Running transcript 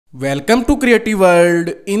Welcome to Creative World.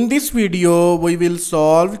 In this video, we will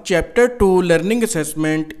solve Chapter 2 Learning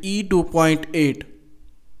Assessment E2.8.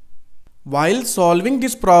 While solving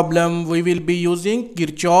this problem, we will be using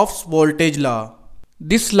Kirchoff's voltage law.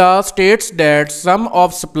 This law states that sum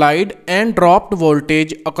of supplied and dropped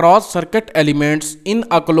voltage across circuit elements in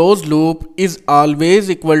a closed loop is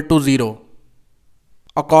always equal to 0.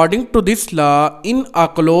 According to this law, in a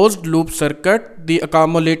closed loop circuit, the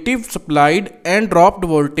cumulative supplied and dropped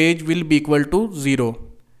voltage will be equal to 0.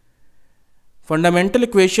 Fundamental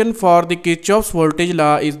equation for the Kirchoff's voltage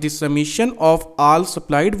law is the summation of all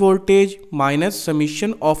supplied voltage minus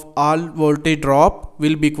summation of all voltage drop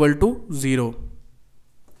will be equal to 0.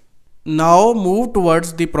 Now move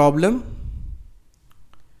towards the problem.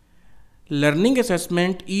 Learning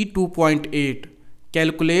Assessment E2.8.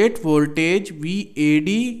 Calculate voltage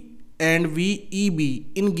VAD and VEB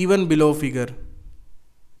in given below figure.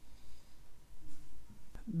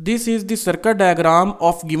 This is the circuit diagram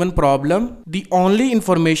of given problem. The only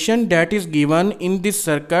information that is given in this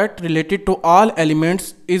circuit related to all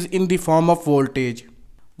elements is in the form of voltage.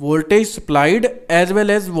 Voltage supplied as well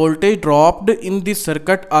as voltage dropped in this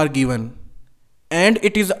circuit are given. And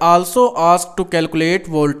it is also asked to calculate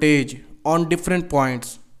voltage on different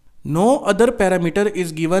points. No other parameter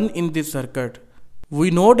is given in this circuit.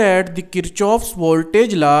 We know that the Kirchoff's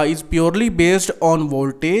voltage law is purely based on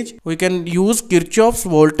voltage. We can use Kirchoff's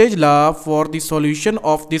voltage law for the solution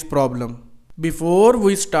of this problem. Before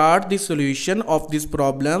we start the solution of this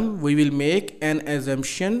problem, we will make an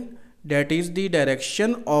assumption, that is the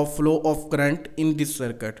direction of flow of current in this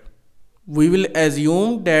circuit. We will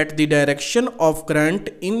assume that the direction of current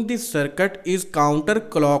in this circuit is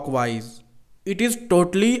counterclockwise. It is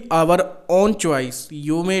totally our own choice.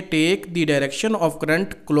 You may take the direction of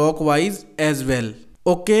current clockwise as well.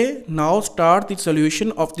 Okay, now start the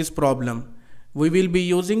solution of this problem. We will be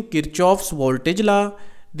using Kirchoff's voltage law.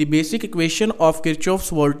 The basic equation of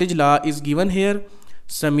Kirchoff's voltage law is given here.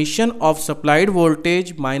 Summation of supplied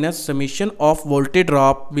voltage minus summation of voltage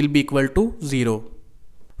drop will be equal to 0.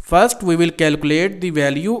 First, we will calculate the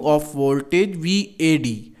value of voltage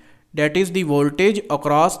VAD. That is the voltage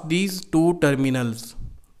across these two terminals,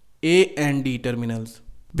 A and D terminals.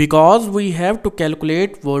 Because we have to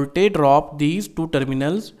calculate voltage drop these two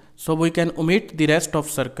terminals, so we can omit the rest of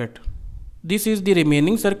circuit. This is the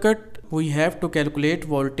remaining circuit. We have to calculate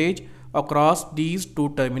voltage across these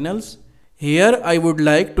two terminals. Here I would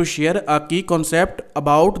like to share a key concept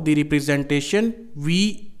about the representation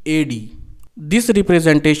VAD. This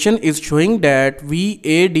representation is showing that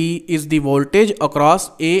VAD is the voltage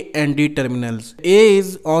across A and D terminals. A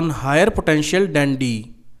is on higher potential than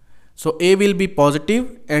D. So A will be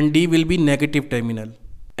positive and D will be negative terminal.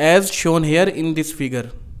 As shown here in this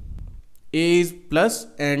figure. A is plus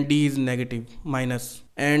and D is negative, minus.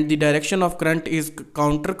 And the direction of current is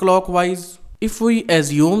counterclockwise. If we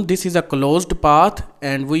assume this is a closed path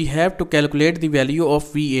and we have to calculate the value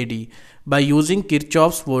of VAD by using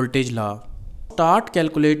Kirchoff's voltage law. Start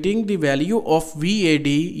calculating the value of VAD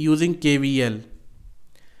using KVL.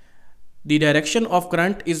 The direction of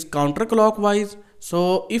current is counterclockwise,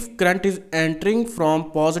 so if current is entering from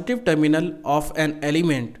positive terminal of an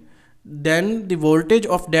element, then the voltage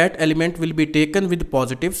of that element will be taken with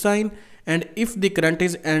positive sign, and if the current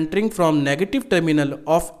is entering from negative terminal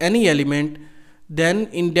of any element, then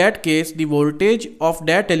in that case the voltage of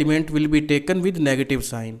that element will be taken with negative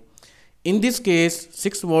sign. In this case,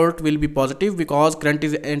 6 volt will be positive because current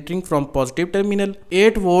is entering from positive terminal.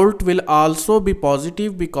 8 volt will also be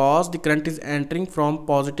positive because the current is entering from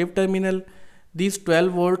positive terminal. This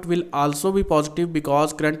 12 volt will also be positive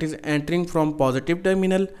because current is entering from positive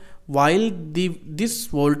terminal, while this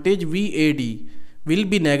voltage VAD will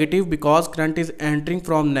be negative because current is entering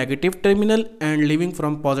from negative terminal and leaving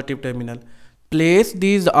from positive terminal. Place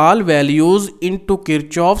these all values into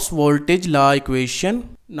Kirchoff's voltage law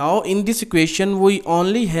equation. Now in this equation we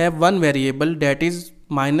only have one variable, that is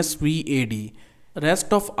minus VAD.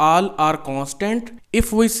 Rest of all are constant.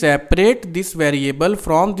 If we separate this variable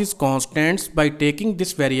from these constants by taking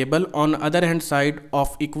this variable on other hand side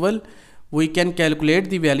of equal, we can calculate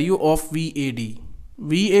the value of VAD.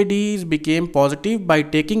 VAD became positive by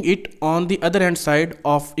taking it on the other hand side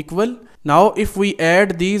of equal. Now if we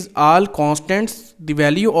add these all constants, the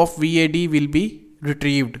value of VAD will be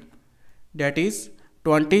retrieved. That is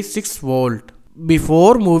 26 volt.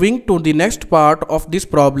 Before moving to the next part of this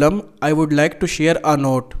problem, I would like to share a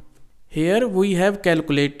note. Here we have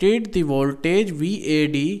calculated the voltage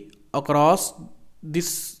VAD across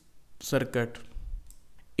this circuit.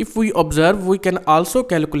 If we observe, we can also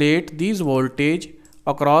calculate these voltage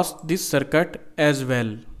across this circuit as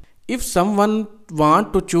well. If someone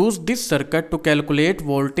want to choose this circuit to calculate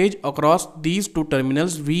voltage across these two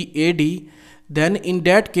terminals VAD, then in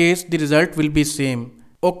that case the result will be same.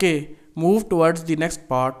 Okay, move towards the next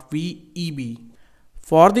part, VEB.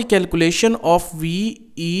 For the calculation of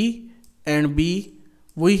VE and B,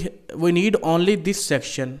 we need only this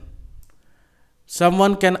section.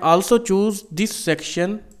 Someone can also choose this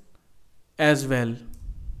section as well.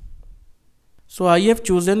 So I have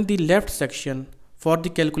chosen the left section for the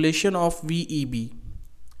calculation of VEB.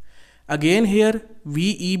 Again here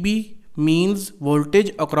VEB means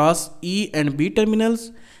voltage across E and B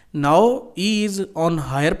terminals. Now E is on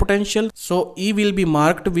higher potential, so E will be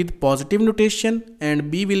marked with positive notation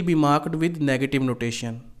and B will be marked with negative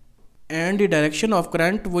notation. And the direction of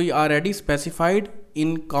current we already specified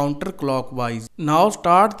in counterclockwise. Now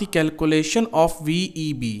start the calculation of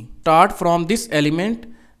VEB. Start from this element.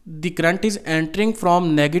 The current is entering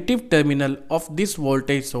from negative terminal of this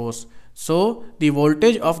voltage source. So the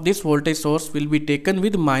voltage of this voltage source will be taken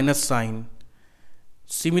with minus sign.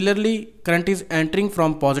 Similarly, current is entering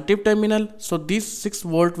from positive terminal, so this 6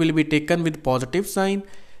 volt will be taken with positive sign.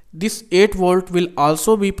 This 8 volt will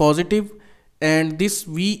also be positive, and this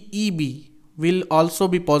VEB will also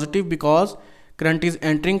be positive because current is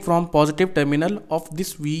entering from positive terminal of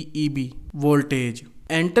this VEB voltage.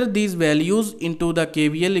 Enter these values into the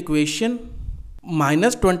KVL equation.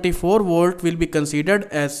 Minus 24 volt will be considered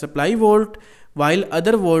as supply volt, while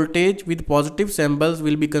other voltage with positive symbols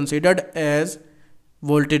will be considered as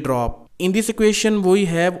voltage drop. In this equation we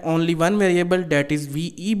have only one variable, that is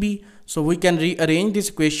VEB, so we can rearrange this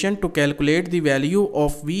equation to calculate the value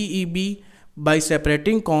of VEB by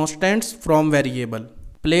separating constants from variable.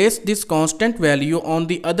 Place this constant value on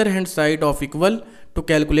the other hand side of equal to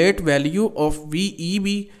calculate value of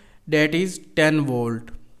VEB, that is 10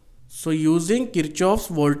 volt. So using Kirchoff's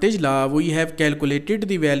voltage law, we have calculated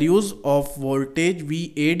the values of voltage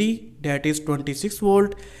VAD, that is 26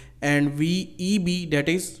 volt, and VEB, that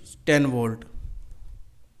is 10 volt.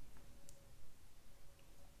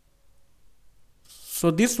 So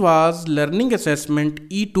this was learning assessment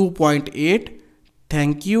E2.8.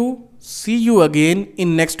 Thank you. See you again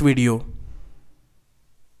in next video.